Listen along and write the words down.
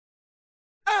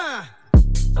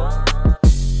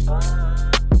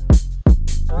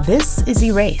This is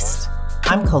Erased.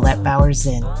 I'm Colette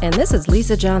Bowers-Zinn. And this is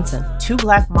Lisa Johnson. Two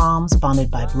Black moms bonded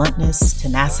by bluntness,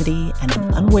 tenacity, and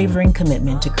an unwavering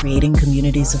commitment to creating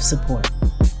communities of support.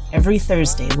 Every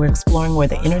Thursday, we're exploring where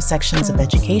the intersections of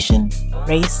education,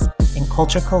 race, and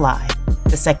culture collide,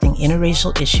 dissecting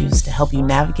interracial issues to help you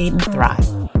navigate and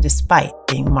thrive, despite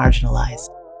being marginalized.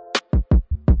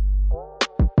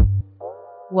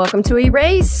 Welcome to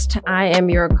Erased. I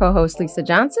am your co-host, Lisa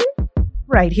Johnson.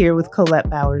 Right here with Colette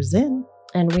Bowers-Zinn.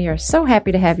 And we are so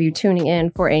happy to have you tuning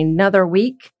in for another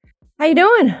week. How you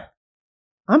doing?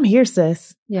 I'm here,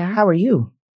 sis. Yeah. How are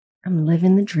you? I'm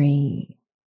living the dream.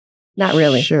 Not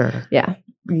really. Sure. Yeah.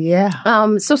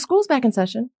 Yeah. So school's back in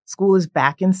session. School is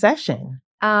back in session.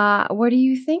 What are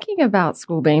you thinking about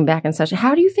school being back in session?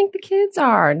 How do you think the kids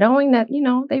are, knowing that,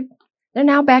 they're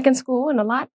now back in school and a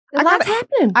lot's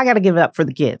happening? I got to give it up for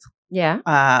the kids.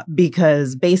 Yeah.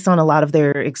 Because based on a lot of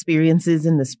their experiences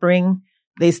in the spring,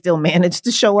 they still managed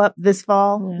to show up this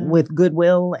fall with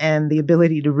goodwill and the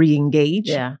ability to re-engage.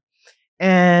 Yeah.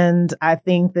 And I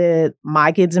think that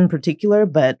my kids in particular,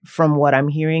 but from what I'm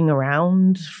hearing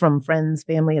around from friends,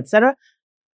 family, etc.,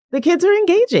 the kids are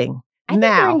engaging. I think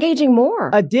they're engaging more.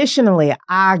 Additionally,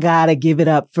 I got to give it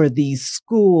up for these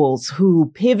schools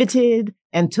who pivoted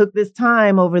and took this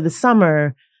time over the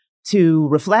summer to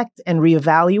reflect and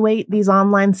reevaluate these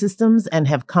online systems and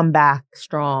have come back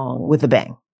strong with a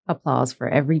bang. Applause for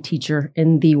every teacher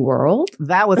in the world.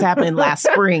 That was happening last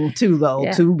spring too,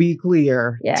 though, to be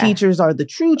clear. Yeah. Teachers are the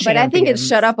true champions. But I think it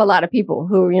shut up a lot of people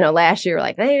who, last year were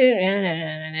like,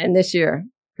 and this year,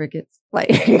 crickets,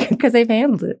 because they've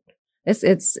handled it.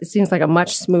 It seems like a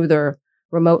much smoother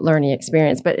remote learning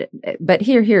experience. But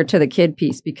here to the kid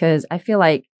piece, because I feel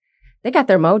like they got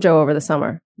their mojo over the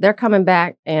summer. They're coming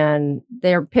back and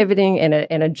they're pivoting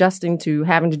and adjusting to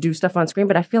having to do stuff on screen.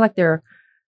 But I feel like they're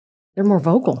more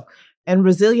vocal. And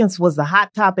resilience was the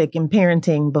hot topic in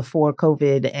parenting before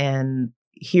COVID. And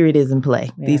here it is in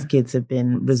play. Yeah. These kids have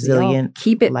been resilient.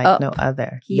 Keep it like up. No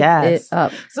other. Keep it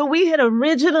up. So we had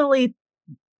originally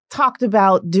talked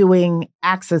about doing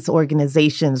access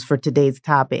organizations for today's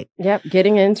topic. Yep,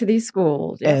 getting into these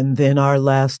schools. Yep. And then our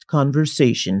last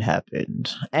conversation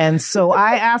happened. And so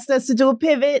I asked us to do a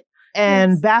pivot.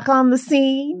 And back on the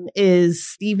scene is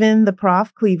Stephen, the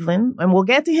Prof. Cleveland. And we'll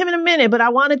get to him in a minute, but I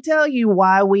want to tell you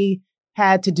why we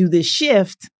had to do this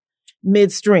shift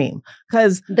midstream.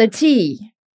 Because the tea.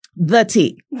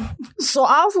 So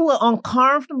I was a little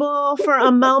uncomfortable for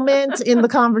a moment in the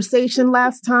conversation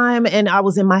last time. And I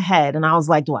was in my head and I was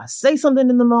like, do I say something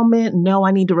in the moment? No,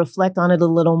 I need to reflect on it a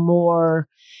little more.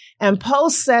 And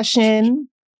post session,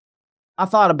 I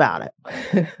thought about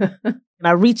it. And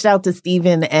I reached out to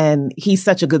Stephen and he's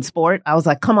such a good sport. I was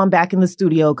like, come on back in the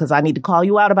studio because I need to call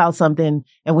you out about something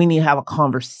and we need to have a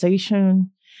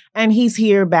conversation. And he's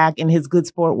here back in his good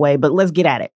sport way, but let's get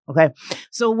at it. Okay.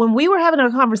 So when we were having a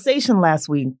conversation last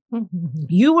week,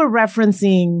 you were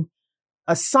referencing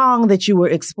a song that you were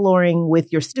exploring with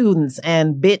your students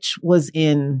and bitch was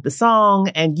in the song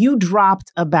and you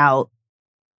dropped about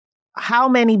how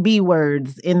many B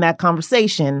words in that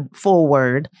conversation, full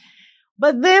word,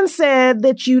 but then said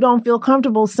that you don't feel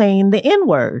comfortable saying the N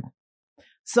word.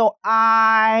 So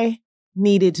I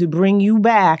needed to bring you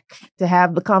back to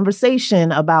have the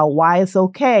conversation about why it's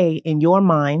okay in your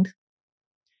mind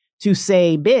to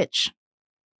say bitch,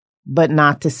 but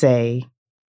not to say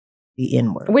the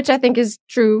N word. Which I think is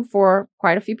true for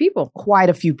quite a few people.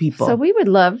 So we would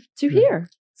love to hear.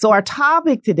 So our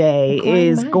topic today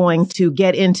is going to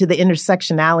get into the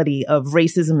intersectionality of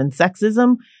racism and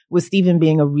sexism, with Stephen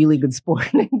being a really good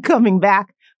sport and coming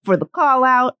back for the call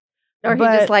out. Or he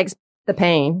just likes the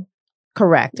pain.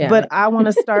 Correct. Yeah. But I want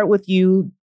to start with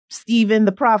you, Stephen,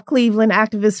 the Prof. Cleveland,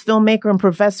 activist, filmmaker, and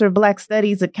professor of Black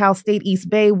Studies at Cal State East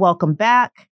Bay. Welcome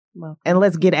back. And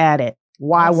let's get at it.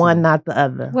 Why one, not the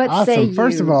other? What say you?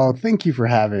 First of all, thank you for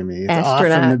having me. It's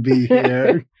awesome to be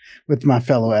here with my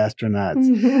fellow astronauts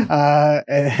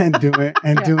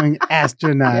and doing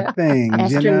astronaut things.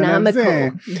 Astronomical. You know what I'm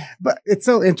saying? But it's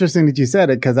so interesting that you said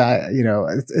it because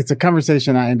it's a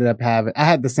conversation I ended up having. I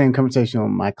had the same conversation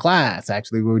with my class.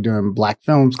 Actually, we were doing Black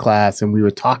Films class and we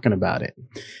were talking about it.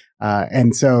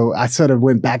 And so I sort of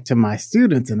went back to my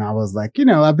students and I was like,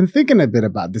 I've been thinking a bit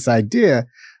about this idea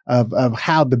of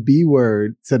how the B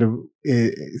word sort of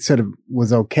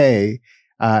was okay,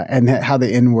 and how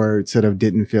the N word sort of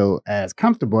didn't feel as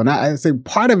comfortable. And I say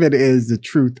part of it is the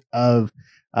truth of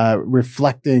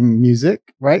reflecting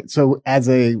music, right? So as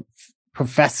a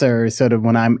professor, sort of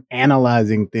when I'm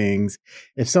analyzing things,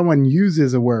 if someone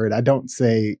uses a word, I don't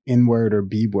say N word or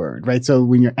B word, right? So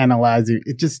when you're analyzing,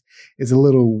 it just is a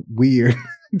little weird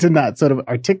to not sort of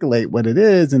articulate what it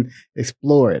is and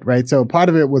explore it, right? So part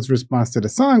of it was response to the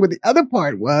song, but the other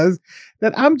part was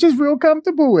that I'm just real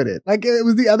comfortable with it. Like it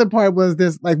was the other part was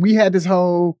this, like we had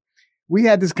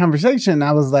this conversation.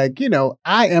 I was like,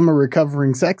 I am a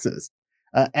recovering sexist.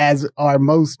 As are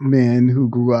most men who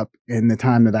grew up in the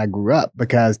time that I grew up,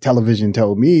 because television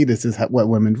told me this is what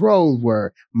women's roles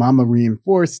were. Mama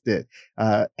reinforced it.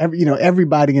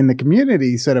 Everybody in the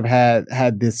community sort of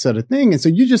had this sort of thing. And so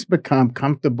you just become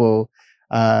comfortable,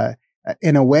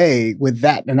 in a way with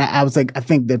that. And I was like, I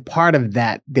think that part of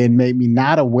that then made me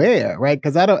not aware, right?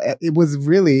 Cause it was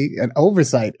really an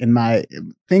oversight in my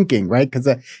thinking, right? Cause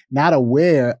I'm not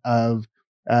aware of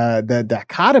the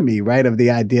dichotomy, right, of the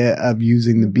idea of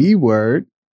using the B word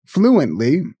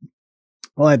fluently,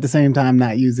 while at the same time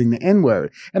not using the N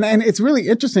word. And it's really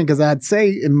interesting because I'd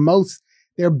say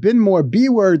there have been more B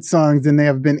word songs than there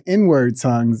have been N word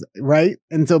songs, right?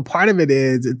 And so part of it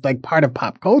is, it's like part of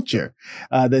pop culture,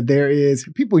 that there is,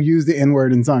 people use the N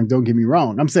word in songs, don't get me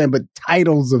wrong. I'm saying, but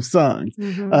titles of songs, so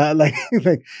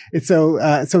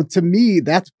to me,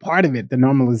 that's part of it. The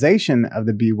normalization of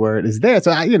the B word is there.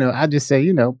 So I just say,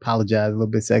 apologize, a little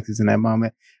bit sexist in that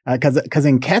moment. Cause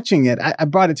in catching it, I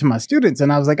brought it to my students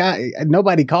and I was like,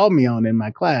 nobody called me on it in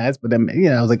my class, but then,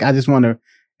 I was like, I just want to,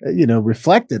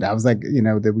 reflect it. I was like,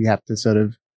 that we have to sort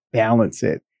of balance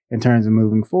it in terms of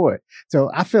moving forward. So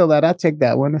I feel that I take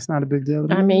that one. It's not a big deal.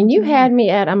 I mean, you had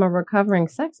me at, I'm a recovering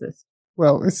sexist.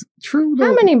 Well, it's true. Though.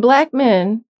 How many Black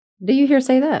men do you hear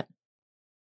say that?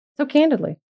 So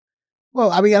candidly. Well,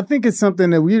 I mean, I think it's something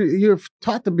that you're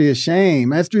taught to be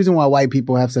ashamed. That's the reason why white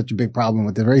people have such a big problem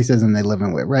with the racism they're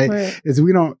living with, right? Is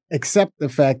we don't accept the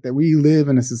fact that we live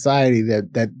in a society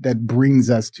that brings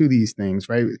us to these things,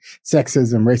 right?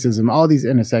 Sexism, racism, all these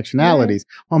intersectionalities,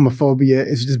 homophobia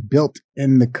is just built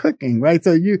in the cooking, right?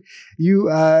 So you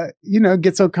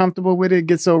get so comfortable with it,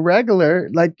 get so regular.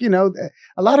 Like, a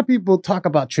lot of people talk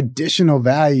about traditional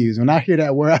values. When I hear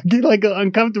that word, I get like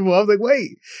uncomfortable. I was like,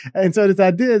 wait. And so this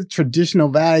idea is traditional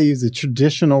values, the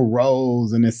traditional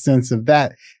roles, and a sense of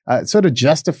that sort of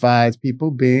justifies people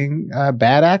being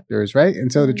bad actors, right?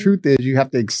 And so the truth is you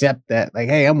have to accept that, like,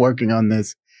 hey, I'm working on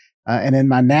this. And in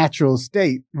my natural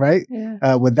state, right?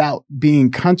 Yeah. Without being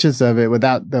conscious of it,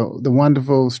 without the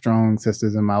wonderful, strong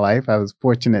sisters in my life. I was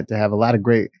fortunate to have a lot of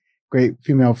great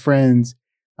female friends,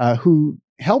 who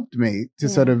helped me to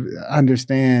sort of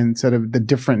understand sort of the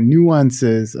different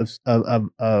nuances of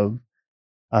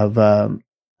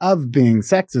being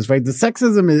sexist, right? The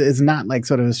sexism is not like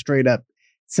sort of a straight up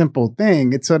simple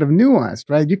thing. It's sort of nuanced,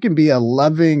 right? You can be a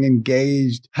loving,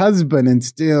 engaged husband and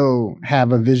still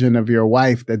have a vision of your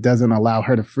wife that doesn't allow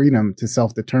her the freedom to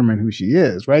self-determine who she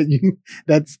is, right?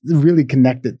 That's really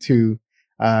connected to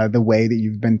the way that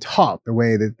you've been taught, the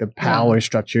way that the power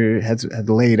structure has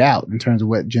laid out in terms of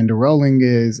what gender roling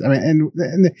is. I mean,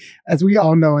 and as we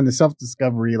all know in the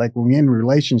self-discovery, like when we're in a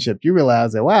relationship, you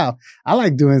realize that, wow, I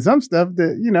like doing some stuff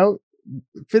that,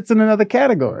 fits in another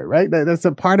category, right? That's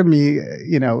a part of me,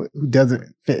 who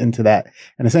doesn't fit into that.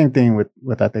 And the same thing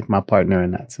with I think my partner in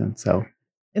that sense. So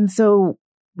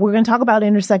we're going to talk about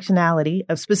intersectionality,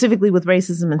 specifically with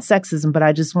racism and sexism, but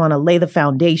I just want to lay the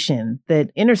foundation that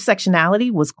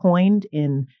intersectionality was coined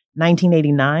in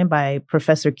 1989 by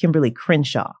Professor Kimberly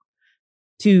Crenshaw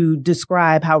to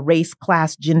describe how race,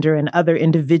 class, gender, and other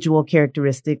individual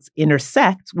characteristics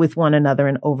intersect with one another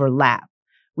and overlap.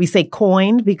 We say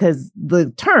coined because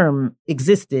the term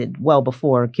existed well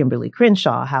before Kimberly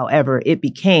Crenshaw. However, it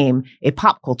became a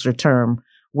pop culture term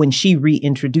when she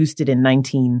reintroduced it in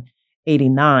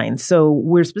 1989. So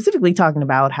we're specifically talking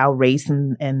about how race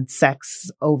and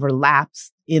sex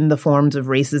overlaps in the forms of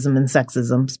racism and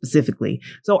sexism specifically.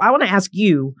 So I want to ask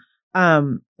you,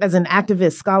 as an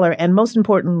activist, scholar, and most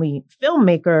importantly,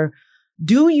 filmmaker,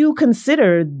 do you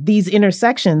consider these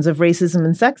intersections of racism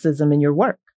and sexism in your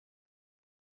work?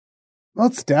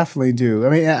 Most definitely do. I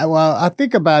mean, I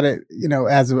think about it,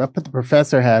 as I put the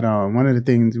professor hat on, one of the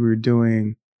things we were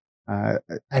doing,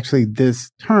 actually this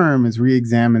term is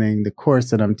re-examining the course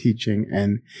that I'm teaching.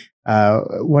 And,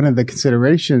 one of the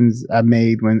considerations I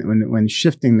made when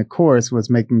shifting the course was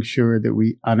making sure that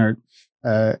we honored,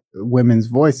 women's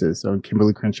voices. So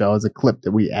Kimberly Crenshaw is a clip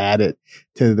that we added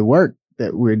to the work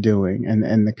that we're doing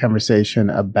and the conversation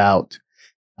about,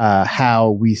 how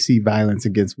we see violence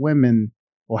against women,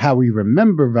 or how we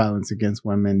remember violence against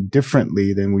women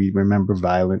differently than we remember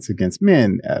violence against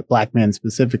men, Black men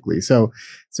specifically. So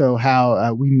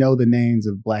how we know the names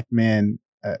of Black men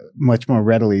much more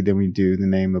readily than we do the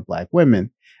name of Black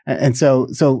women. And so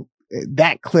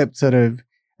that clip sort of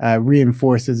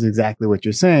reinforces exactly what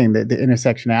you're saying, that the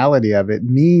intersectionality of it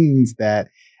means that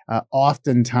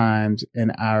oftentimes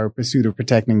in our pursuit of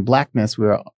protecting Blackness,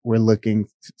 we're looking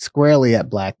squarely at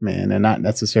Black men and not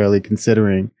necessarily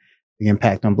considering the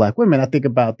impact on Black women. I think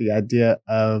about the idea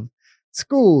of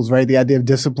schools, right? The idea of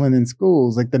discipline in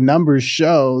schools. Like the numbers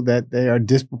show that they are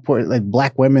like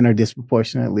Black women are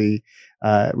disproportionately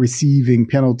receiving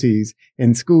penalties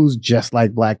in schools just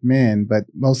like Black men. But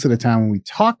most of the time when we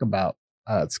talk about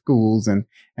schools and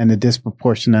the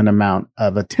disproportionate amount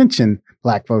of attention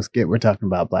Black folks get, we're talking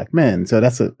about Black men. So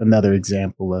that's another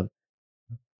example of.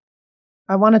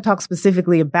 I want to talk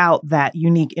specifically about that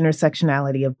unique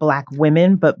intersectionality of Black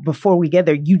women. But before we get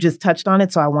there, you just touched on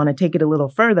it. So I want to take it a little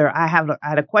further. I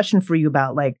had a question for you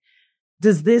about, like,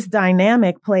 does this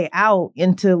dynamic play out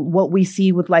into what we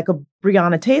see with like a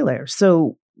Breonna Taylor?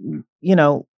 So, you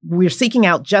know, we're seeking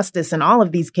out justice in all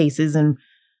of these cases, and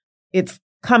it's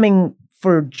coming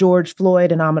for George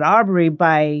Floyd and Ahmaud Arbery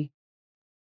by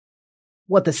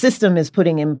what the system is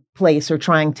putting in place or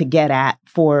trying to get at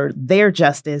for their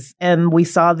justice. And we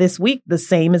saw this week, the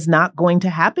same is not going to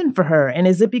happen for her. And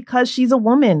is it because she's a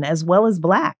woman as well as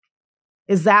Black?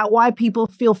 Is that why people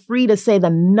feel free to say the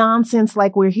nonsense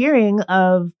like we're hearing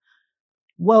of,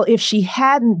 well, if she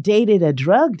hadn't dated a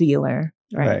drug dealer,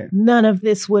 Right. none of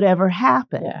this would ever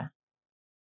happen? Yeah.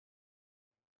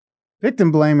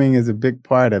 Victim blaming is a big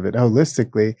part of it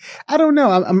holistically. I don't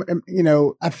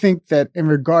know. I think that in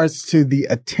regards to the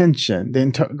attention,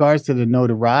 in regards to the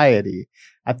notoriety,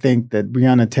 I think that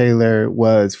Breonna Taylor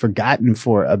was forgotten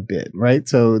for a bit, right?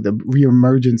 So the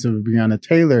reemergence of Breonna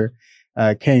Taylor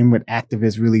came with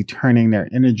activists really turning their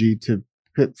energy to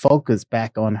put focus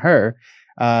back on her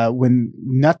when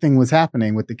nothing was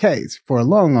happening with the case for a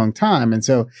long, long time. And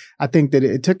so I think that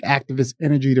it took activist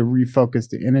energy to refocus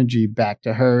the energy back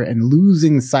to her, and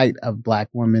losing sight of Black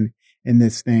women in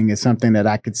this thing is something that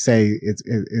I could say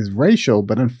is racial,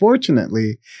 but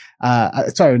unfortunately,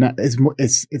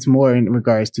 it's more in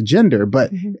regards to gender.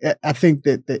 But I think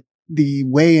that the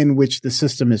way in which the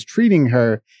system is treating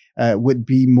her would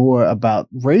be more about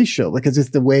racial, because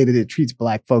it's the way that it treats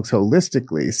Black folks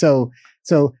holistically. So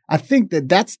I think that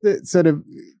that's the sort of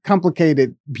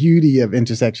complicated beauty of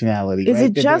intersectionality. Is right?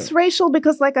 it just racial?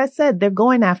 Because like I said, they're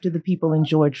going after the people in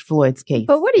George Floyd's case.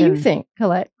 But what do you think,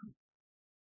 Colette?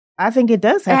 I think it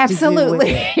does have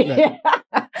Absolutely. to do with Yeah.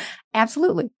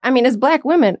 Absolutely. I mean, as Black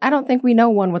women, I don't think we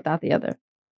know one without the other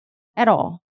at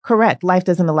all. Correct. Life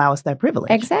doesn't allow us that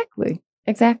privilege. Exactly.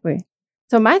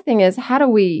 So my thing is, how do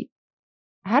we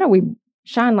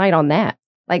shine light on that?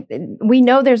 Like, we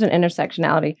know there's an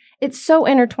intersectionality. It's so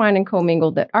intertwined and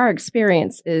commingled that our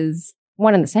experience is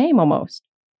one and the same almost.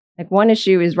 Like, one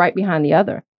issue is right behind the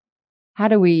other. How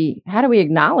do we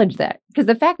acknowledge that? Because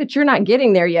the fact that you're not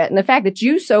getting there yet, and the fact that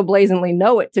you so blazingly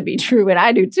know it to be true, and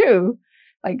I do too,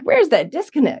 like, where's that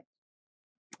disconnect?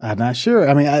 I'm not sure.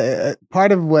 I mean,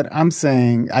 part of what I'm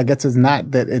saying, I guess, is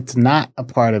not that it's not a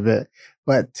part of it,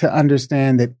 but to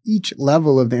understand that each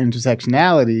level of the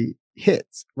intersectionality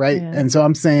hits, right? Yeah. And so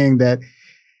I'm saying that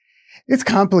it's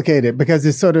complicated because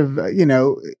it's sort of,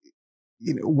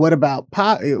 what about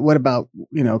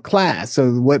class?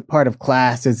 So what part of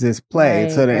class does this play?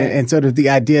 Right, And sort of the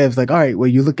idea of like, all right, well,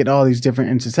 you look at all these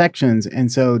different intersections. And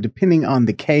so depending on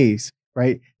the case,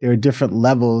 right, there are different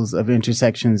levels of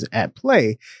intersections at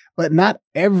play, but not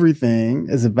everything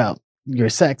is about your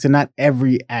sex, and not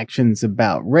every action's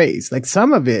about race. Like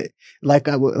some of it, like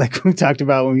we talked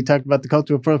about when we talked about the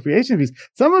cultural appropriation piece,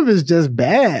 some of it's just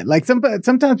bad. Like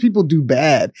sometimes people do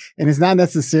bad, and it's not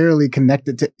necessarily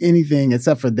connected to anything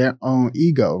except for their own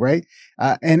ego, right?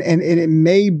 And it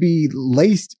may be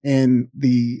laced in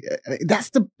that's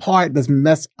the part that's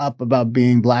messed up about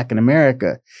being Black in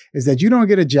America, is that you don't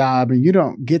get a job and you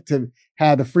don't get to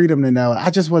have the freedom to know,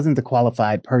 I just wasn't the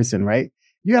qualified person, right?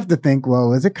 You have to think,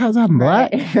 well, is it because I'm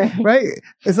Black? Right.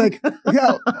 It's like,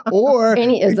 or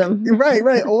Anyism.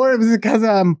 Right. Or is it because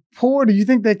I'm poor? Do you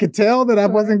think they could tell that I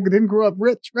didn't grow up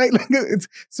rich? Right. Like it's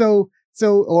so,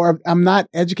 or I'm not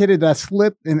educated. I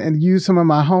slip and use some of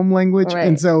my home language. Right.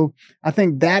 And so I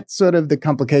think that's sort of the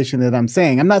complication that I'm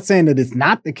saying. I'm not saying that it's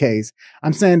not the case.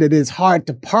 I'm saying that it's hard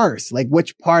to parse, like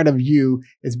which part of you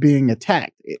is being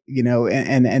attacked,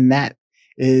 and that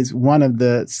is one of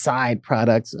the side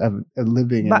products of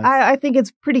living. But I think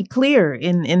it's pretty clear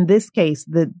in this case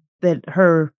that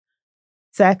her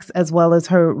sex as well as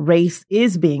her race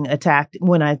is being attacked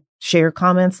when I share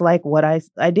comments like what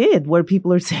I did, where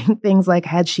people are saying things like,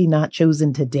 had she not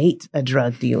chosen to date a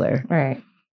drug dealer? Right.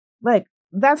 Like,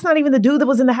 that's not even the dude that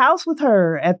was in the house with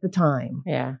her at the time.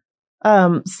 Yeah.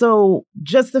 So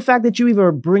just the fact that you even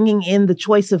are bringing in the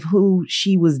choice of who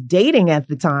she was dating at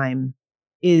the time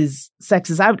is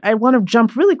sexist. I want to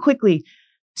jump really quickly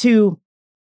to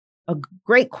a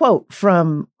great quote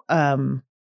from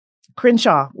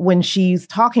Crenshaw when she's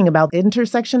talking about the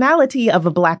intersectionality of a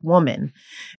Black woman.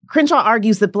 Crenshaw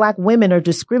argues that Black women are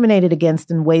discriminated against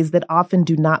in ways that often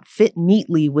do not fit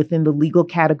neatly within the legal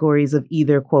categories of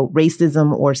either, quote,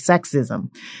 racism or sexism,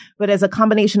 but as a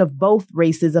combination of both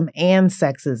racism and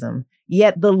sexism.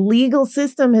 Yet the legal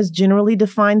system has generally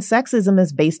defined sexism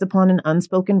as based upon an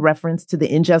unspoken reference to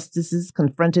the injustices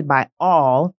confronted by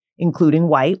all, including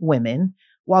white women,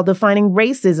 while defining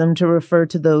racism to refer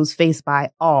to those faced by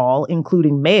all,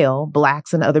 including male,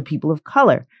 Blacks, and other people of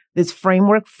color. This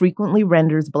framework frequently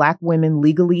renders Black women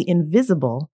legally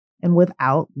invisible and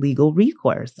without legal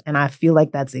recourse. And I feel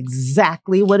like that's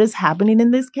exactly what is happening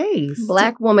in this case.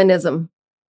 Black womanism.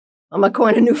 I'm going to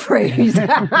coin a new phrase.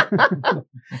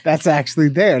 That's actually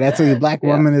there. That's what Black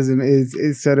womanism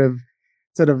is sort of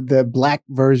the Black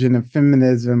version of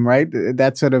feminism, right?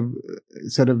 That's sort of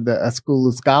a school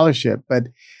of scholarship. But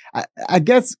I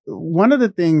guess one of the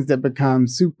things that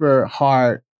becomes super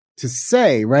hard to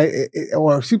say, right?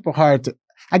 Or super hard to,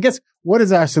 I guess, what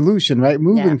is our solution, right?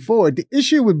 Moving forward, the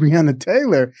issue with Breonna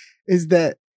Taylor is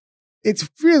that it's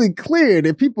really clear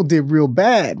that people did real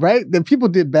bad, right? That people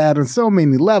did bad on so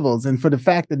many levels. And for the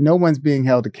fact that no one's being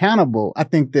held accountable, I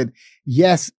think that,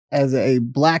 yes, as a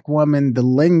Black woman, the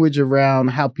language around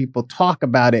how people talk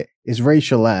about it is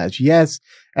racialized. Yes,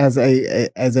 as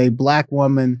a Black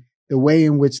woman, the way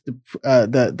in which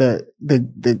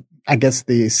I guess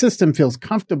the system feels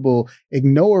comfortable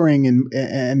ignoring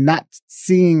and not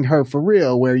seeing her for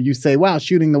real, where you say, wow,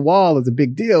 shooting the wall is a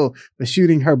big deal, but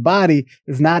shooting her body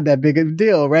is not that big of a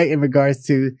deal, right? In regards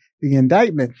to the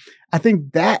indictment. I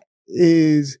think that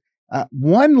is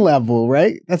one level,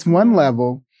 right? That's one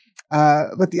level.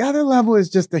 But the other level is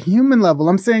just the human level.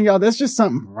 I'm saying, y'all, there's just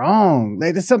something wrong.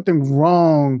 Like, there's something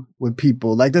wrong with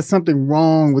people. Like, there's something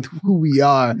wrong with who we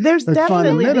are. There's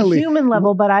definitely the human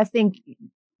level, but I think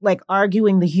like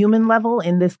arguing the human level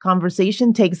in this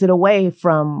conversation takes it away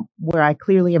from where I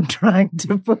clearly am trying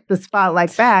to put the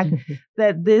spotlight back,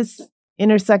 that this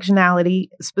intersectionality,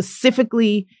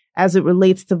 specifically as it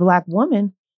relates to Black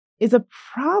women, is a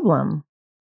problem.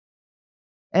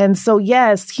 And so,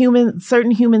 yes, certain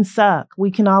humans suck.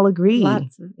 We can all agree.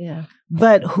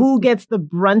 But who gets the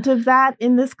brunt of that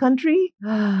in this country?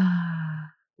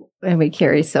 And we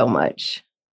carry so much.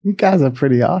 You guys are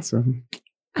pretty awesome.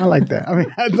 I like that. I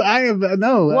mean, I am,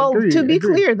 no. Well, to be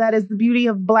clear, that is the beauty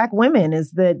of Black women,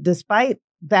 is that despite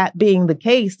that being the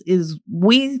case, is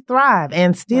we thrive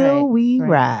and still we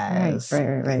rise.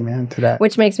 Right. Amen to that.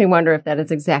 Which makes me wonder if that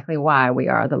is exactly why we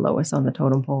are the lowest on the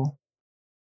totem pole.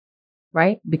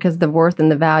 Right? Because the worth and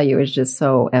the value is just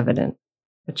so evident.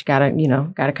 But you gotta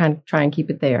kind of try and keep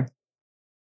it there.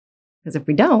 Because if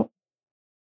we don't,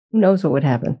 who knows what would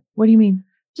happen? What do you mean?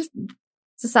 Just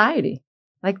society.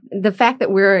 Like the fact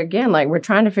that we're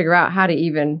trying to figure out how to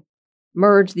even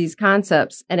merge these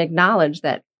concepts and acknowledge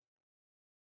that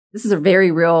this is a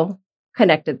very real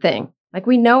connected thing. Like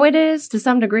we know it is to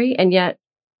some degree. And yet,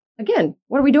 again,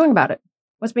 what are we doing about it?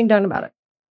 What's being done about it?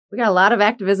 We got a lot of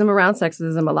activism around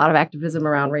sexism, a lot of activism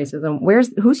around racism.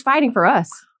 Who's fighting for us?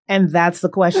 And that's the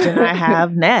question I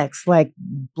have next. Like,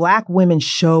 Black women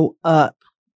show up.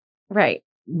 Right.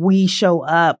 We show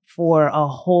up for a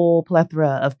whole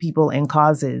plethora of people and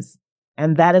causes.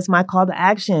 And that is my call to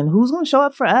action. Who's going to show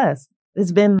up for us?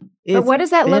 But what does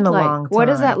that look like? What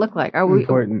does that look like? Are we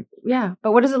important? Yeah.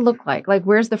 But what does it look like? Like,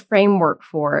 where's the framework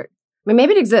for it? I mean,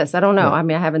 maybe it exists. I don't know. Yeah. I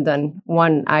mean, I haven't done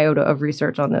one iota of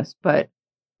research on this, but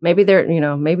maybe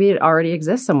maybe it already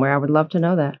exists somewhere. I would love to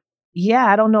know that. Yeah,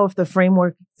 I don't know if the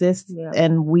framework exists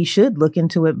and we should look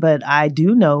into it, but I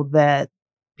do know that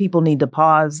people need to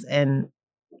pause and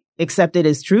accept it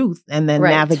as truth and then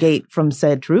navigate from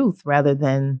said truth rather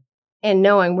than. And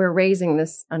knowing we're raising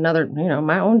this another,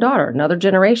 my own daughter, another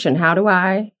generation. How do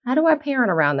I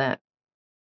parent around that?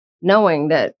 Knowing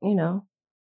that, I'll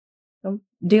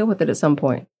deal with it at some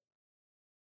point.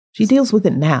 She deals with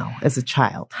it now as a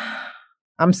child.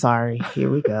 I'm sorry. Here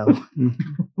we go.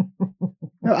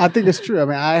 No, I think it's true.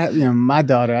 I mean, my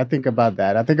daughter, I think about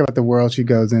that. I think about the world she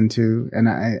goes into. And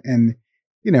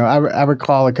I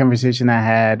recall a conversation I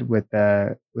had with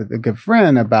a good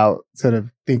friend about sort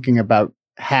of thinking about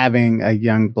having a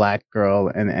young Black girl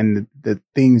and the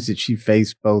things that she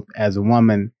faced both as a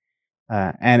woman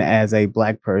and as a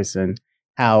Black person,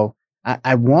 how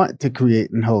I want to create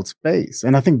and hold space.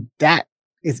 And I think that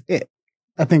is it.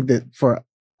 I think that for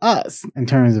us, in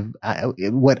terms of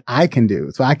what I can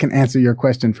do, so I can answer your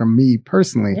question from me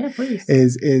personally,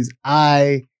 is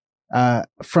I,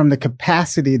 from the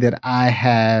capacity that I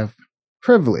have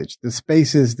privilege, the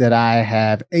spaces that I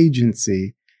have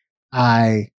agency,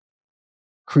 I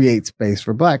create space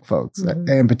for Black folks,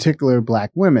 in particular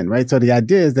Black women, right? So the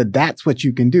idea is that that's what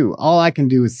you can do. All I can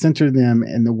do is center them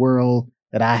in the world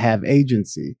that I have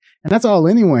agency. And that's all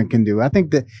anyone can do. I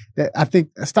think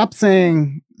stop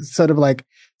saying sort of like,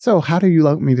 so how do you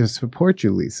like me to support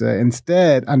you, Lisa?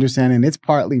 Instead, understanding it's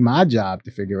partly my job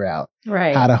to figure out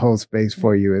how to hold space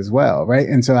for you as well, right?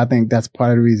 And so I think that's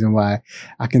part of the reason why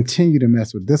I continue to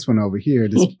mess with this one over here,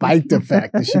 despite the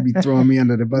fact that she be throwing me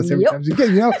under the bus every time she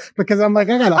gets, because I'm like,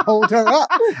 I got to hold her up.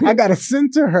 I got to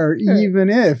center her, even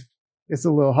if it's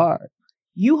a little hard.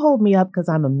 You hold me up because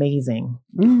I'm amazing.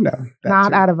 No,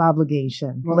 not out of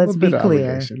obligation. Well, let's be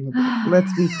clear.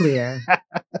 Let's be clear.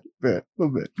 A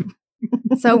little bit.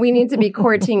 So we need to be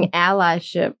courting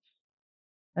allyship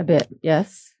a bit,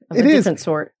 yes? Of a different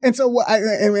sort. And so what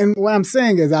I'm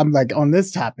saying is, I'm like, on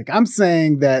this topic, I'm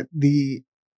saying that the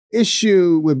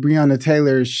issue with Breonna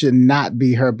Taylor should not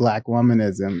be her Black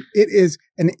womanism. It is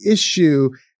an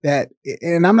issue that,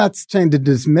 and I'm not trying to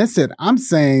dismiss it. I'm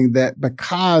saying that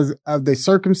because of the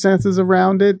circumstances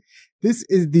around it, this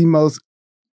is the most,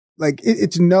 like,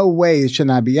 it's no way it should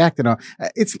not be acted on.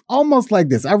 It's almost like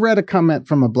this. I read a comment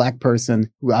from a Black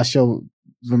person who I shall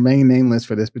remain nameless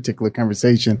for this particular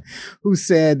conversation, who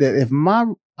said that if my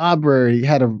Arbery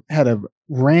had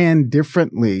ran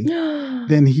differently,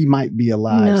 then he might be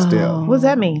alive still. What does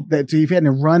that mean? That if he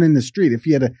hadn't run in the street, if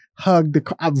he had to hug the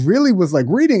car, I really was like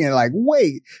reading it like,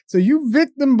 wait, so you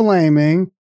victim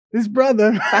blaming this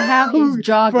brother for how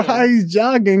he's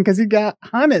jogging because he got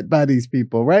hunted by these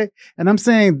people, right? And I'm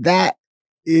saying that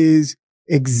is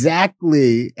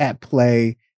exactly at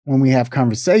play when we have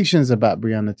conversations about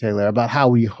Breonna Taylor, about how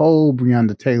we hold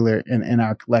Breonna Taylor in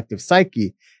our collective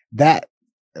psyche. That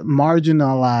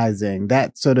marginalizing,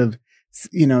 that sort of,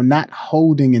 not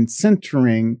holding and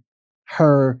centering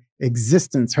her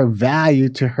existence, her value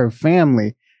to her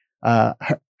family,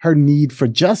 her need for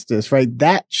justice, right?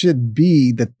 That should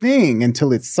be the thing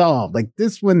until it's solved. Like,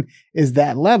 this one is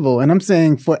that level. And I'm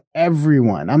saying for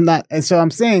everyone, and so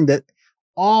I'm saying that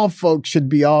all folks should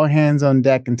be all hands on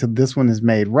deck until this one is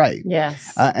made right.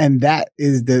 Yes. And that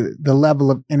is the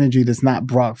level of energy that's not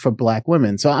brought for Black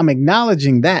women. So I'm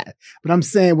acknowledging that, but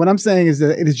what I'm saying is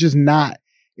that it is just not,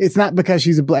 it's not because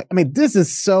she's a Black. I mean, this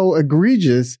is so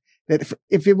egregious that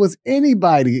if it was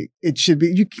anybody, it should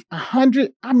be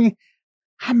 100. I mean,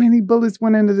 how many bullets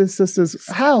went into this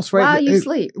sister's house, right?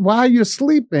 While you're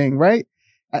sleeping, right?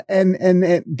 And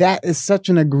that is such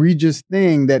an egregious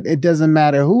thing that it doesn't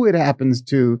matter who it happens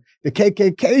to. The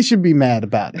KKK should be mad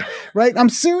about it, right? I'm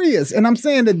serious. And I'm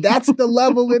saying that that's the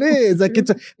level it is. Like,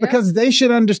 because they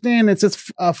should understand it's a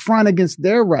affront against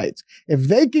their rights. If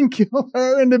they can kill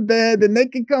her in the bed, then they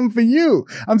can come for you.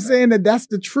 I'm saying that that's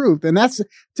the truth. And that's,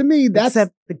 to me, that's...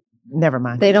 Never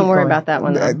mind. They don't worry about that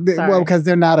one, though. Well, because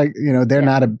they're not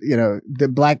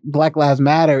the Black Lives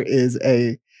Matter is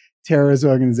a terrorist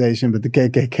organization, but the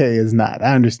KKK is not.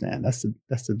 I understand. That's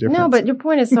the difference. No, but your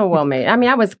point is so well made. I mean,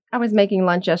 I was making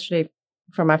lunch yesterday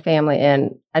for my family,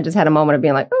 and I just had a moment of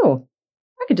being like, oh,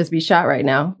 I could just be shot right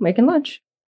now making lunch.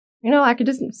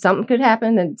 Something could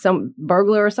happen, and some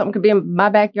burglar or something could be in my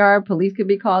backyard. Police could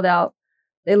be called out.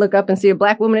 They look up and see a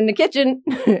Black woman in the kitchen.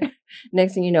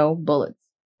 Next thing you know, bullets.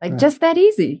 Like, just that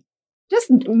easy. Just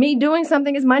me doing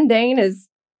something as mundane as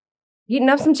eating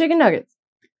up some chicken nuggets.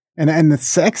 And the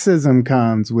sexism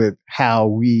comes with how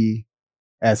we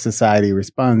as society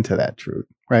respond to that truth,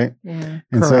 right? Yeah,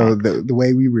 and correct. So the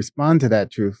way we respond to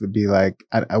that truth would be like,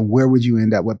 where would you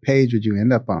end up? What page would you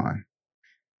end up on?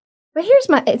 But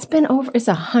it's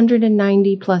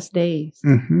 190 plus days.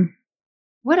 Mm-hmm.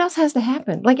 What else has to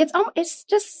happen? Like, it's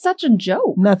just such a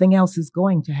joke. Nothing else is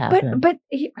going to happen. But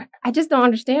I just don't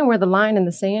understand where the line in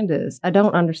the sand is. I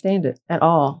don't understand it at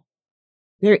all.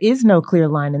 There is no clear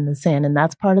line in the sand, and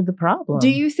that's part of the problem. Do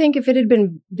you think if it had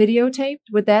been videotaped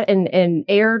with that and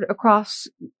aired across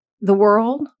the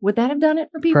world, would that have done it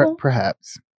for people?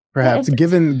 Perhaps.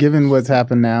 Given what's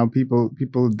happened now, people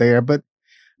there, but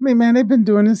I mean, man, they've been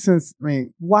doing this since.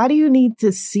 Why do you need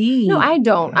to see? No, I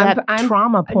don't. I'm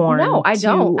trauma porn. No, I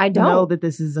don't. I don't know that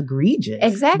this is egregious.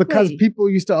 Exactly, because people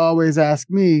used to always ask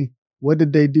me, "What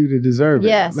did they do to deserve it?"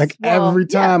 Yes, every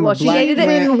time. Well, she dated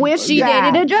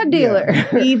a drug dealer.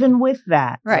 Yeah. Even with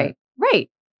that, right.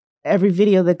 Every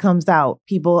video that comes out,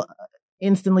 people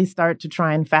instantly start to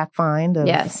try and fact find.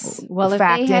 Yes. Well, if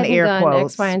fact they hadn't in air done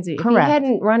quotes. X, Y, and Z, correct. If he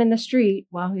hadn't run in the street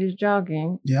while he was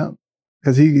jogging, yeah.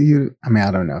 Because I mean,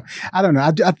 I don't know.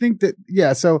 I think that,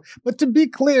 yeah. So, but to be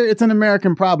clear, it's an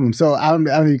American problem. So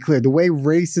I'll be clear. The way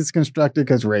race is constructed,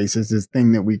 because race is this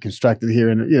thing that we constructed here,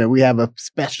 and we have a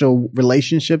special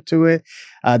relationship to it.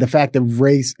 The fact that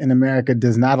race in America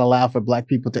does not allow for Black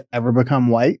people to ever become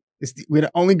white. We're the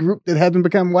only group that hasn't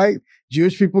become white.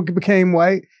 Jewish people became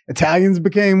white. Italians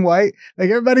became white.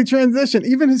 Like, everybody transitioned.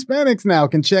 Even Hispanics now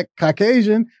can check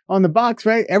Caucasian on the box,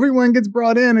 right? Everyone gets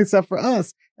brought in except for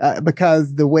us.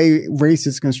 Because the way race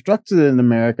is constructed in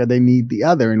America, they need the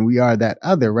other, and we are that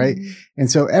other, right? Mm-hmm. And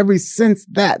so ever since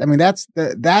that, I mean, that's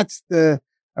the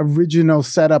original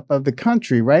setup of the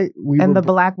country, right? The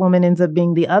Black woman ends up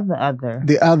being the other.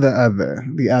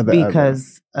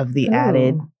 Because of the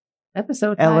added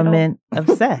episode element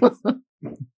of sex,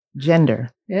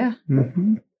 gender. Yeah.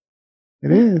 Mm-hmm.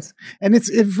 It is. And it's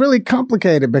really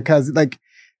complicated because, like,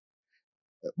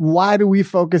 why do we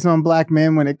focus on Black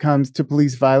men when it comes to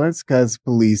police violence? Because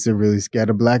police are really scared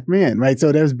of Black men, right?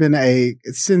 So there's been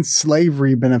since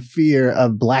slavery, been a fear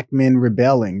of Black men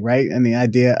rebelling, right? And the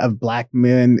idea of Black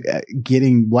men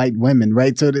getting white women,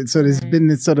 right? So there's been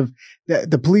this sort of,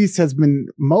 the police has been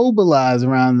mobilized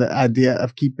around the idea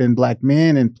of keeping Black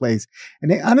men in place. And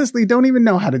they honestly don't even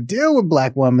know how to deal with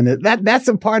Black women. That's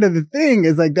a part of the thing,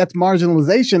 is like, that's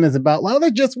marginalization, is about, well, they're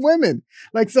just women.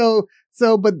 Like,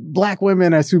 but Black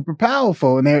women are super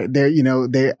powerful, and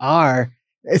they are.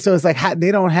 So it's like,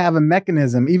 they don't have a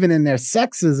mechanism, even in their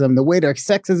sexism, the way their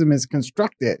sexism is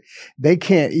constructed. They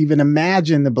can't even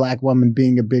imagine the Black woman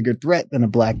being a bigger threat than a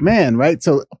Black man, right?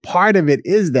 So part of it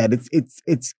is that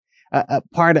it's a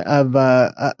part of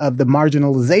the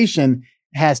marginalization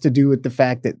has to do with the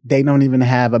fact that they don't even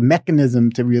have a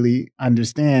mechanism to really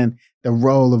understand the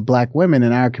role of Black women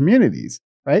in our communities,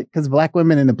 right? Because Black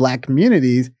women in the Black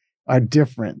communities are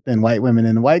different than white women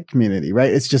in the white community,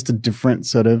 right? It's just a different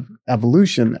sort of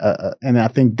evolution. And I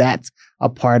think that's a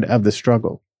part of the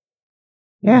struggle.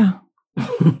 Yeah.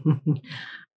 I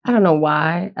don't know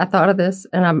why I thought of this,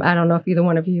 and I don't know if either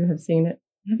one of you have seen it.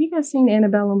 Have you guys seen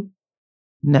Antebellum?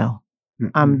 No.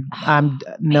 I'm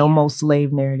no most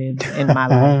slave narratives in my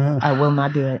life. I will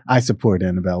not do it. I support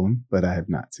Antebellum, but I have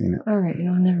not seen it. All right.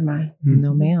 Never mind.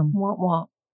 No, ma'am. Womp womp.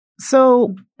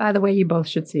 So, by the way, you both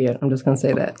should see it. I'm just going to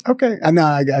say that. Okay. I know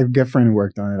I've got a friend who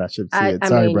worked on it. I should see it.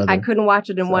 Sorry, brother. I couldn't watch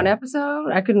it in one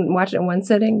episode. I couldn't watch it in one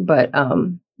sitting, but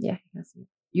yeah,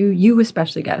 you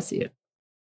especially got to see it.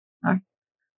 All right.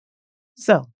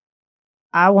 So,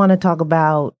 I want to talk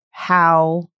about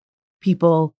how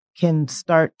people can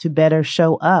start to better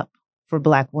show up for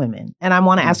Black women. And I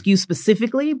want to ask you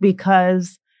specifically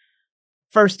because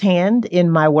firsthand in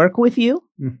my work with you,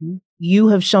 you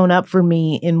have shown up for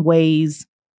me in ways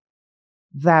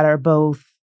that are both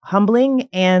humbling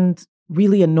and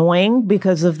really annoying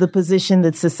because of the position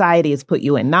that society has put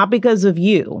you in. Not because of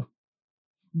you,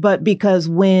 but because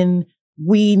when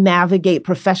we navigate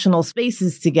professional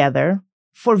spaces together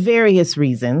for various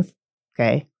reasons,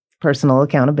 okay, personal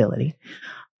accountability,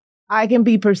 I can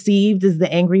be perceived as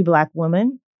the angry Black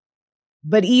woman.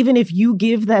 But even if you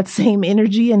give that same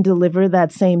energy and deliver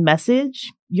that same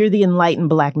message, you're the enlightened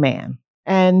Black man.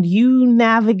 And you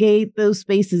navigate those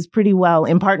spaces pretty well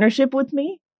in partnership with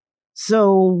me.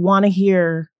 So want to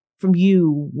hear from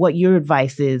you what your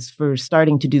advice is for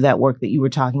starting to do that work that you were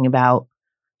talking about,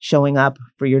 showing up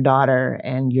for your daughter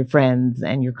and your friends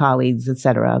and your colleagues, et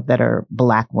cetera, that are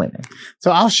Black women.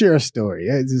 So I'll share a story.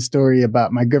 It's a story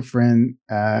about my good friend,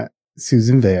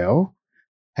 Susan Vale.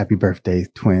 Happy birthday,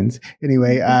 twins.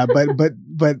 Anyway,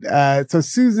 so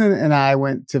Susan and I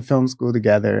went to film school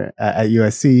together at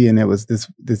USC, and it was this,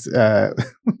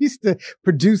 we used to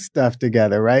produce stuff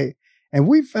together, right? And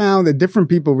we found that different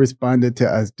people responded to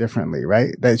us differently,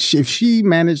 right? That if she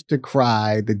managed to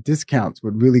cry, the discounts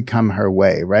would really come her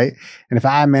way, right? And if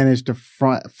I managed to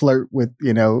flirt with,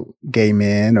 gay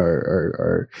men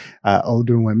or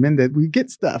older women, that we get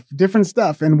different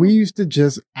stuff. And we used to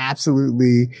just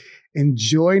absolutely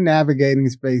enjoy navigating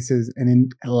spaces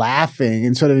and laughing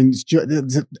and sort of enjoy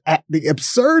the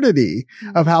absurdity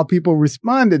of how people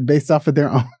responded based off of their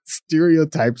own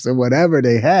stereotypes or whatever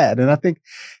they had. And I think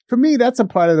for me, that's a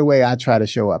part of the way I try to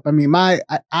show up. I mean,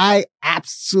 I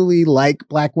absolutely like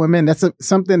Black women. That's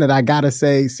something that I gotta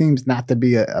say seems not to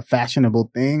be a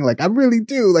fashionable thing. Like, I really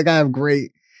do. Like, I have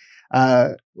great,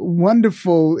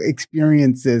 wonderful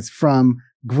experiences from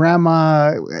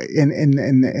grandma in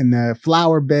the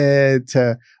flower bed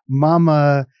to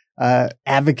mama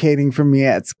advocating for me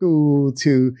at school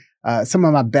to some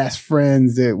of my best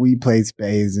friends that we played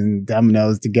spades and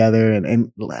dominoes together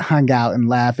and hung out and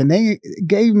laughed. And they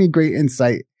gave me great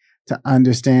insight to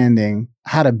understanding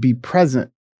how to be present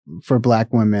for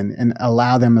Black women and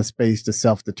allow them a space to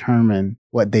self-determine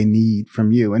what they need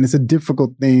from you. And it's a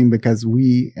difficult thing because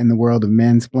we in the world of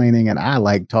mansplaining, and I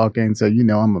like talking, so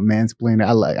I'm a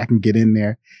mansplainer. I can get in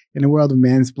there. In the world of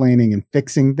mansplaining and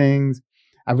fixing things,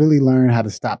 I really learned how to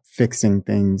stop fixing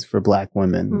things for Black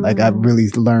women. Mm-hmm. Like I really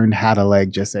learned how to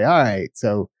just say, all right,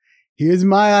 so here's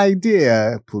my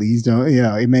idea. Please don't,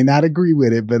 it may not agree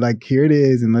with it, but here it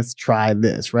is. And let's try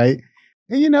this. Right.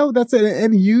 And, that's it.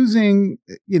 And using,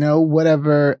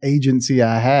 whatever agency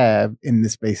I have in the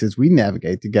spaces we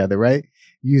navigate together. Right.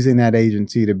 Using that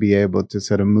agency to be able to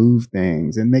sort of move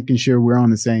things and making sure we're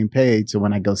on the same page. So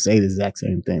when I go say the exact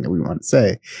same thing that we want to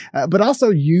say, but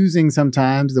also using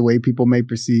sometimes the way people may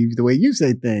perceive the way you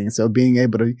say things. So being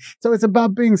able to, so it's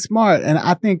about being smart. And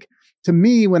I think, to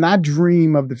me, when I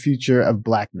dream of the future of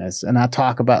Blackness and I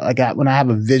talk about when I have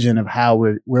a vision of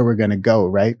where we're going to go,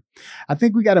 right? I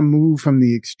think we got to move from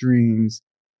the extremes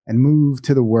and move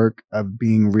to the work of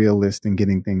being realist and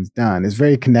getting things done. It's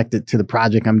very connected to the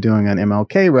project I'm doing on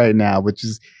MLK right now, which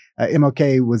is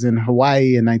MLK was in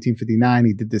Hawaii in 1959.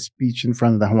 He did this speech in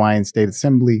front of the Hawaiian State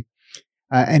Assembly.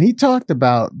 And he talked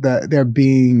about there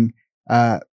being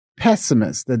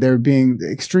pessimists, that there being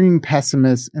extreme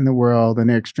pessimists in the world and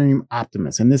they're extreme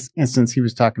optimists. In this instance, he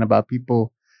was talking about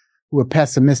people who are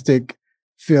pessimistic,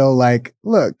 feel like,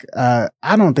 look, I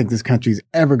don't think this country's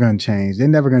ever going to change. They're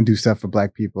never going to do stuff for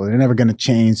Black people. They're never going to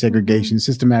change segregation.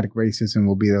 Systematic racism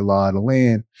will be the law of the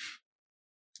land.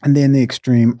 And then the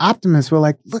extreme optimists were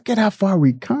like, look at how far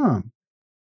we come.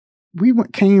 We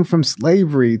came from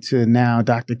slavery to now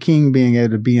Dr. King being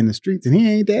able to be in the streets, and he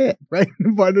ain't dead, right?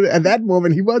 At that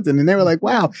moment, he wasn't. And they were like,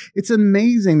 wow, it's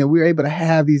amazing that we're able to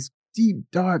have these deep,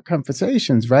 dark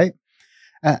conversations, right?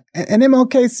 And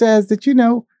MLK says that,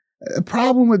 a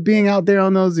problem with being out there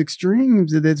on those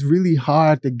extremes is it's really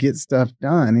hard to get stuff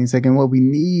done. And he's like, and what we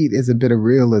need is a bit of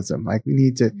realism. We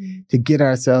need to get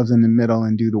ourselves in the middle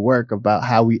and do the work about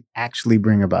how we actually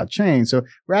bring about change. So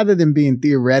rather than being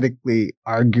theoretically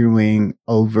arguing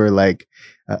over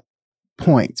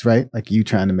points, right? Like you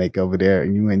trying to make over there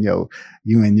and you and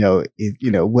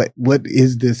what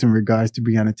is this in regards to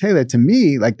Breonna Taylor? To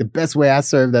me, the best way I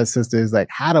serve that sister is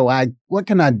what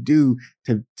can I do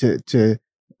to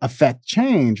affect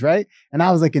change, right? And I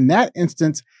was like, in that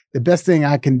instance, the best thing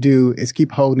I can do is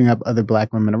keep holding up other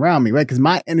Black women around me, right? Because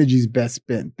my energy is best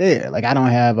spent there. I don't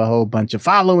have a whole bunch of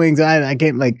followings. I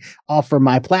can't offer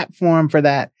my platform for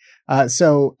that.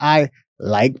 So I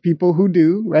like people who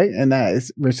do, right? And I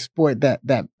support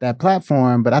that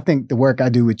platform. But I think the work I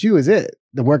do with you is it.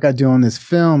 The work I do on this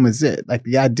film is it.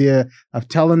 The idea of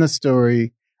telling the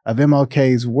story of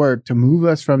MLK's work to move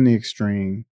us from the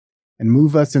extreme and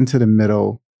move us into the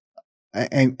middle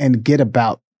and get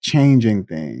about changing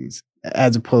things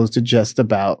as opposed to just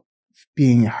about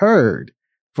being heard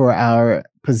for our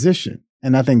position.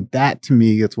 And I think that to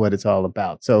me is what it's all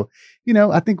about. So,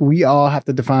 I think we all have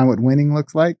to define what winning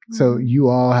looks like. Mm-hmm. So you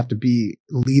all have to be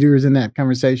leaders in that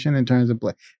conversation in terms of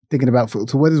thinking about, so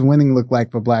what does winning look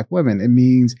like for Black women? It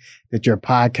means that your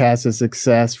podcast is a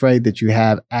success, right? That you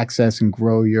have access and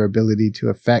grow your ability to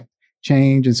affect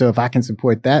change. And so if I can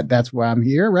support that, that's why I'm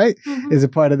here, right? Mm-hmm. Is a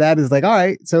part of that is all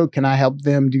right, so can I help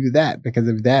them do that? Because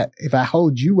if I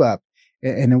hold you up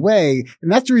in a way,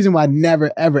 and that's the reason why I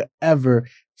never, ever, ever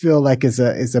feel like it's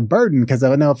a burden, because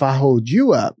I know if I hold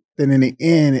you up, then in the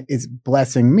end, it's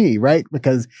blessing me, right?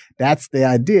 Because that's the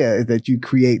idea, is that you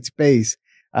create space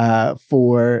by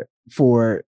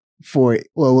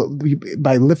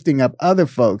lifting up other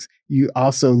folks, you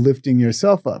also lifting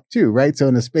yourself up too, right? So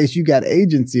in a space, you got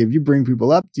agency. If you bring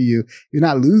people up to you, you're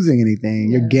not losing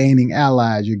anything. You're gaining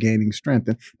allies. You're gaining strength.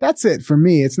 And that's it for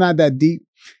me. It's not that deep.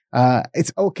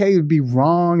 It's okay to be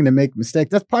wrong and to make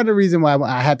mistakes. That's part of the reason why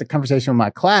I had the conversation with my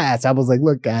class. I was like,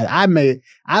 look, guys,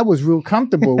 I was real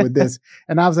comfortable with this.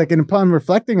 And I was like, and upon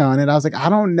reflecting on it, I was like, I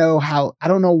don't know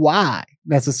why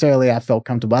necessarily I felt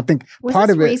comfortable. I think part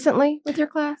of it recently with your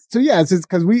class. So yeah, it's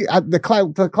because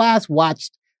the class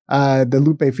watched the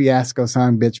Lupe Fiasco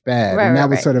song "Bitch Bad," and that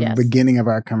was sort of the beginning of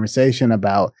our conversation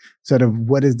about sort of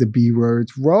what is the B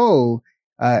word's role.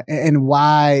 And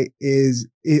why is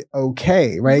it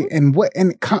okay, right? Mm-hmm.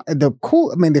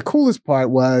 The coolest part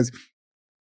was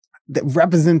the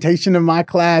representation of my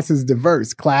class is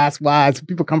diverse, class-wise.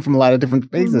 People come from a lot of different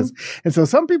spaces. Mm-hmm. And so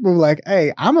some people were like,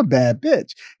 hey, I'm a bad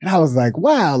bitch. And I was like,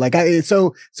 wow.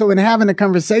 So in having a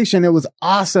conversation, it was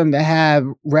awesome to have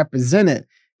represented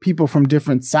people from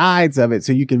different sides of it.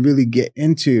 So you can really get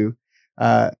into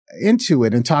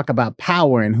it and talk about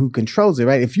power and who controls it,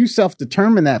 right? If you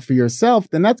self-determine that for yourself,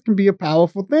 then that can be a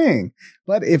powerful thing.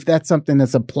 But if that's something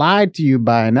that's applied to you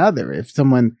by another, if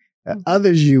someone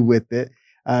others you with it,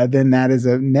 then that is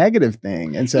a negative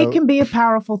thing. And so it can be a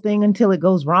powerful thing until it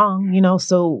goes wrong,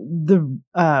 so the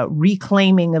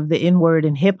reclaiming of the N-word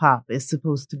in hip hop is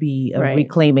supposed to be a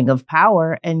reclaiming of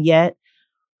power. And yet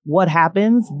what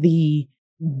happens? The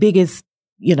biggest,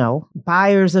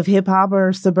 buyers of hip hop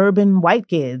are suburban white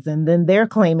kids, and then they're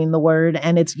claiming the word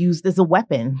and it's used as a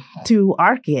weapon to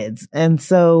our kids. And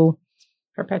so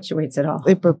perpetuates it all.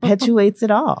 It perpetuates it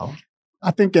all.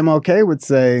 I think MLK would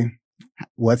say,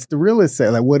 what's the realist say?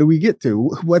 Like, what do we get to?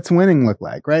 What's winning look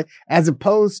like, right? As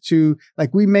opposed to,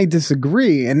 like, we may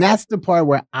disagree. And that's the part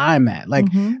where I'm at. Like,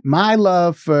 my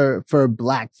love for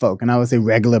Black folk, and I would say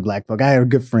regular Black folk. I had a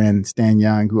good friend, Stan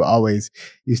Young, who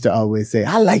used to say,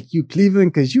 I like you,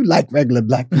 Cleveland, because you like regular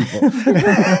Black people.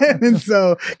 And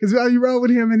so, because you rode with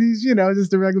him and he's,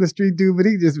 just a regular street dude, but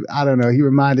I don't know, he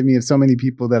reminded me of so many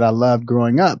people that I loved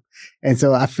growing up. And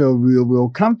so I feel real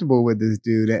comfortable with this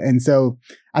dude. And so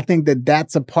I think that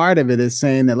that's a part of it, is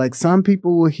saying that, like, some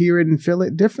people will hear it and feel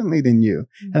it differently than you.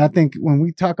 And I think when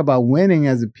we talk about winning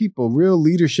as a people, real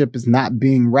leadership is not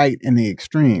being right in the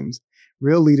extremes.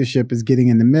 Real leadership is getting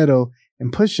in the middle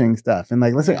and pushing stuff. And,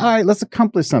 like, let's say, all right, let's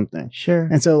accomplish something. Sure.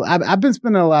 And so I've been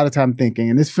spending a lot of time thinking,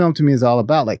 and this film to me is all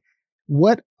about, like,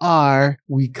 what are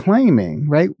we claiming,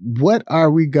 right? What are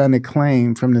we going to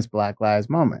claim from this Black Lives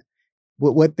moment?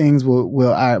 What things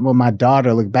will my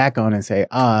daughter look back on and say,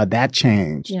 that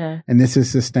changed. Yeah. And this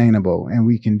is sustainable and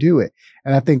we can do it.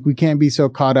 And I think we can't be so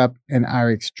caught up in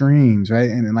our extremes, right?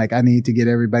 And like, I need to get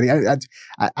everybody. I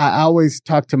always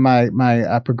talk to my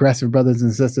progressive brothers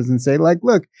and sisters and say, like,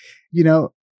 look,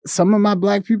 some of my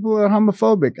Black people are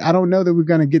homophobic. I don't know that we're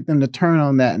going to get them to turn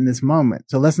on that in this moment.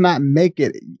 So let's not make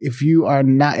it, if you are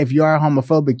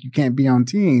homophobic, you can't be on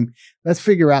team. Let's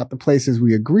figure out the places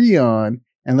we agree on,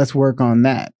 and let's work on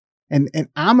that. And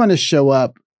I'm going to show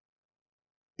up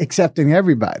accepting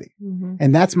everybody. Mm-hmm.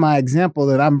 And that's my example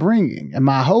that I'm bringing. And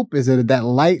my hope is that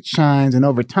light shines, and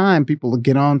over time, people will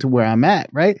get on to where I'm at,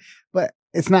 right? But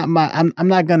it's not I'm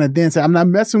not going to then say, I'm not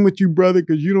messing with you, brother,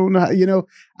 because you don't know,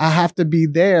 I have to be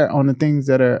there on the things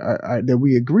that are that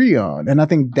we agree on. And I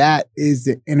think that is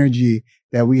the energy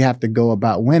that we have to go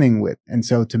about winning with. And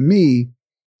so to me,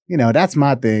 that's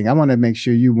my thing. I want to make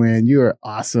sure you win. You're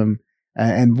awesome.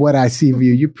 And what I see of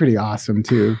you, you're pretty awesome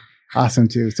too. Awesome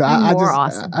too. So more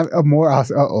awesome. More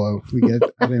awesome.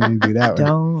 I didn't even do that one.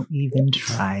 Don't even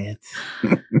try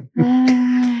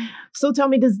it. So tell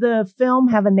me, does the film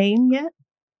have a name yet?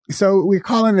 So we're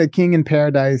calling it King in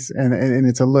Paradise, and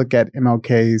it's a look at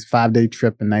MLK's 5-day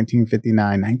trip in 1959.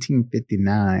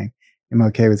 1959.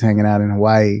 MLK was hanging out in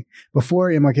Hawaii before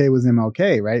MLK was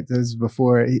MLK, right? This was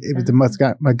before it was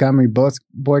the Montgomery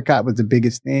boycott was the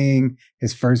biggest thing.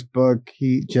 His first book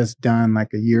he just done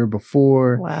like a year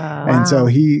before. Wow. And so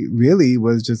he really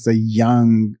was just a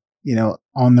young,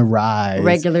 on the rise.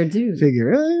 Regular dude.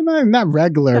 Figure. Not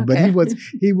regular, okay. But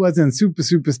he wasn't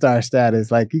superstar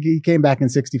status. Like he came back in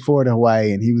 1964 to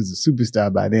Hawaii and he was a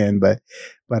superstar by then. But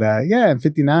in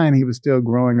 59 he was still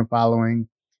growing a following.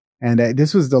 And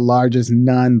this was the largest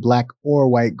non-Black or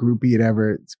white group he had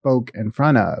ever spoke in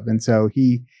front of. And so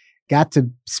he got to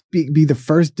be the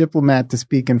first diplomat to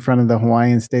speak in front of the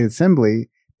Hawaiian State Assembly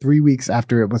 3 weeks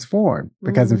after it was formed,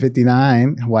 because in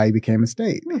 59, Hawaii became a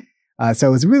state.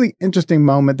 So it's a really interesting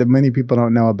moment that many people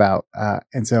don't know about.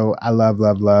 And so I love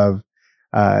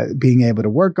being able to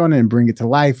work on it and bring it to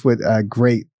life with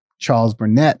great Charles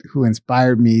Burnett, who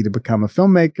inspired me to become a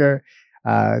filmmaker,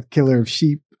 Killer of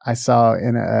Sheep. I saw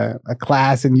in a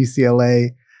class in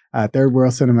UCLA, Third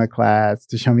World Cinema class,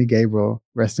 Tashomi Gabriel,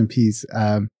 rest in peace,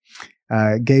 got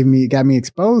me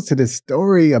exposed to this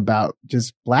story about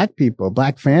just Black people,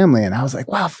 Black family. And I was like,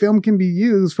 wow, film can be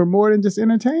used for more than just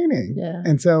entertaining. Yeah.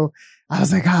 And so I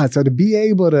was like, so to be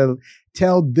able to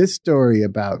tell this story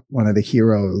about one of the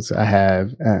heroes I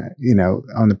have,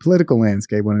 on the political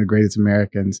landscape, one of the greatest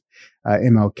Americans,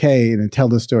 MLK, and to tell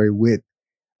the story with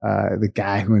the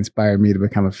guy who inspired me to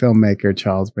become a filmmaker,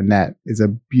 Charles Burnett, is a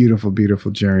beautiful,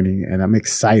 beautiful journey. And I'm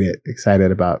excited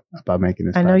about making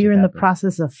this. I know you're in the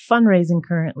process of fundraising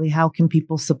currently. How can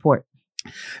people support?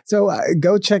 So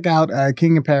go check out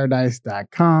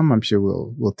kinginparadise.com. I'm sure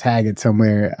we'll tag it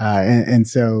somewhere.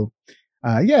 So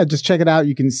just check it out.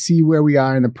 You can see where we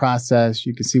are in the process.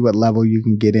 You can see what level you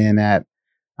can get in at.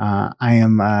 I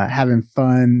am having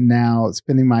fun now,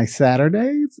 spending my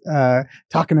Saturdays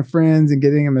talking to friends and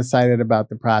getting them excited about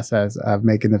the process of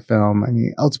making the film. I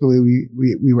mean, ultimately,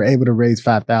 we were able to raise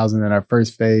 $5,000 in our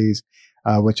first phase,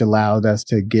 which allowed us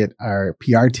to get our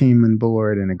PR team on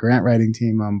board and a grant writing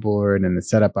team on board and to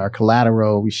set up our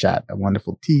collateral. We shot a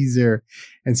wonderful teaser.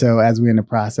 And so as we're in the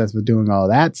process of doing all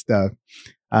that stuff,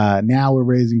 Now we're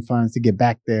raising funds to get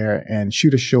back there and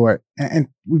shoot a short. And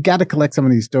we got to collect some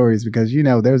of these stories because,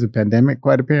 there's a pandemic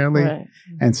quite apparently. Right.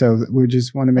 And so we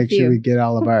just want to make sure we get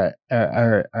all of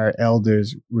our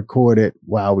elders recorded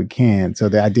while we can. So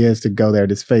the idea is to go there.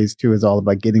 This phase 2 is all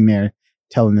about getting there,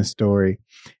 telling the story.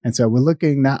 And so we're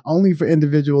looking not only for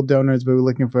individual donors, but we're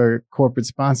looking for corporate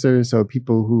sponsors. So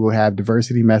people who have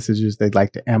diversity messages they'd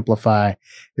like to amplify.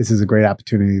 This is a great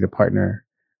opportunity to partner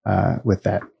with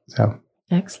that. So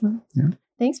excellent. Yeah.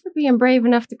 Thanks for being brave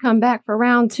enough to come back for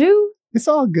round 2. It's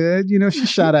all good. She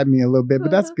shot at me a little bit,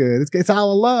 but that's good. It's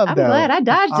all love, I'm though. glad I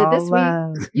dodged it this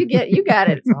week. You got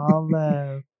it. It's all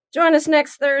love. Join us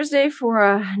next Thursday for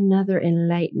another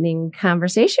enlightening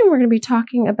conversation. We're going to be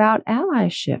talking about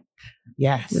allyship.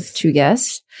 Yes. With 2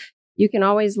 guests. You can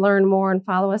always learn more and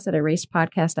follow us at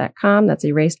erasedpodcast.com. That's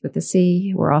erased with a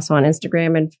C. We're also on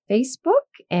Instagram and Facebook.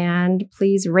 And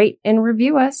please rate and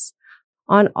review us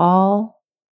on all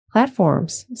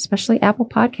platforms, especially Apple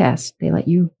Podcasts. They let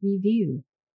you review.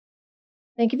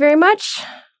 Thank you very much.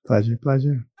 Pleasure.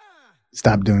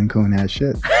 Stop doing cool ass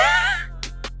shit.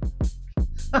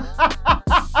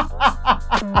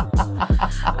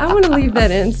 I want to leave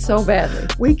that in so badly.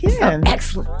 We can. Oh,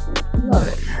 excellent. Love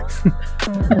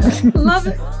it. Love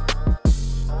it.